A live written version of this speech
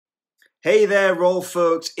Hey there, royal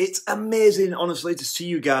folks. It's amazing, honestly, to see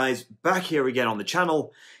you guys back here again on the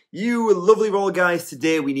channel. You lovely royal guys,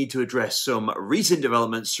 today we need to address some recent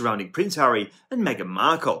developments surrounding Prince Harry and Meghan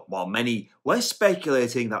Markle. While many were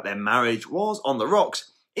speculating that their marriage was on the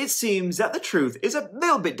rocks, it seems that the truth is a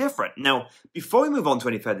little bit different. Now, before we move on to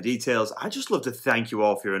any further details, I'd just love to thank you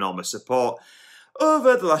all for your enormous support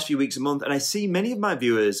over the last few weeks and months, and I see many of my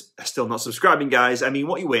viewers are still not subscribing, guys. I mean,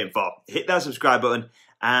 what are you waiting for? Hit that subscribe button.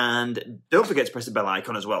 And don't forget to press the bell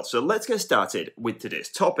icon as well. So let's get started with today's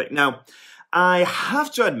topic. Now, I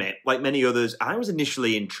have to admit, like many others, I was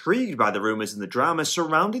initially intrigued by the rumours and the drama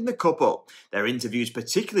surrounding the couple. Their interviews,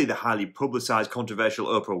 particularly the highly publicised controversial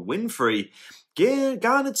Oprah Winfrey,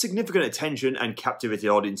 garnered significant attention and captivated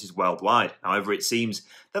audiences worldwide. However, it seems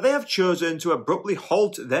that they have chosen to abruptly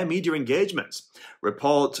halt their media engagements.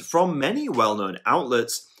 Reports from many well-known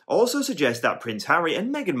outlets also suggest that Prince Harry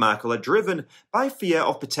and Meghan Markle are driven by fear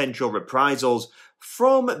of potential reprisals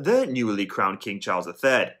from the newly crowned King Charles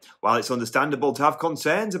III. While it's understandable to have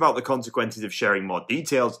concerns about the consequences of sharing more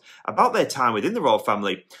details about their time within the royal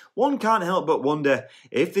family, one can't help but wonder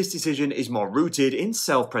if this decision is more rooted in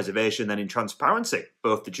self-preservation than in transparency.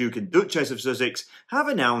 Both the Duke and Duchess of Sussex have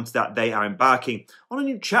announced that they are embarking on a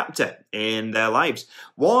new chapter in their lives,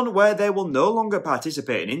 one where they will no longer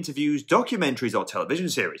participate in interviews, documentaries or television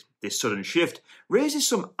series. This sudden shift raises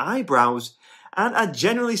some eyebrows and are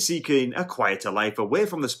generally seeking a quieter life away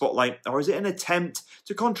from the spotlight, or is it an attempt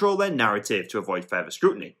to control their narrative to avoid further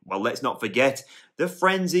scrutiny? Well, let's not forget the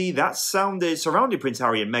frenzy that surrounding Prince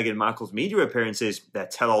Harry and Meghan Markle's media appearances. Their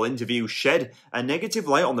tell-all interview shed a negative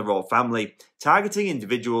light on the royal family, targeting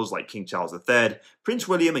individuals like King Charles III, Prince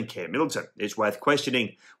William and Kate Middleton. It's worth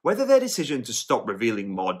questioning whether their decision to stop revealing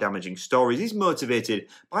more damaging stories is motivated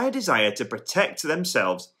by a desire to protect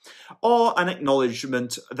themselves or an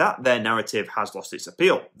acknowledgement that their narrative has lost its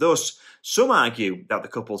appeal. Thus, some argue that the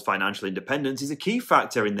couple's financial independence is a key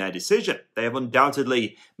factor in their decision. They have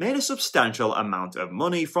undoubtedly made a substantial amount of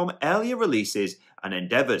money from earlier releases and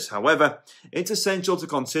endeavours. However, it's essential to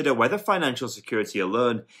consider whether financial security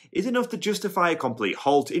alone is enough to justify a complete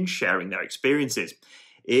halt in sharing their experiences.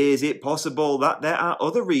 Is it possible that there are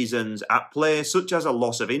other reasons at play, such as a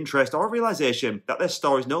loss of interest or a realisation that their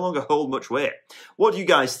stories no longer hold much weight? What do you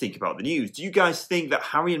guys think about the news? Do you guys think that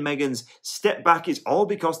Harry and Meghan's step back is all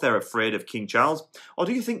because they're afraid of King Charles? Or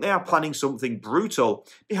do you think they are planning something brutal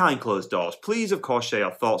behind closed doors? Please, of course, share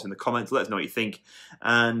your thoughts in the comments. Let us know what you think.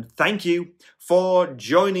 And thank you for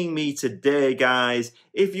joining me today, guys.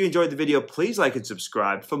 If you enjoyed the video, please like and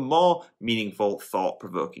subscribe for more meaningful,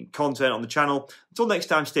 thought-provoking content on the channel. Until next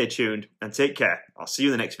time, stay tuned and take care. I'll see you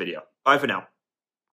in the next video. Bye for now.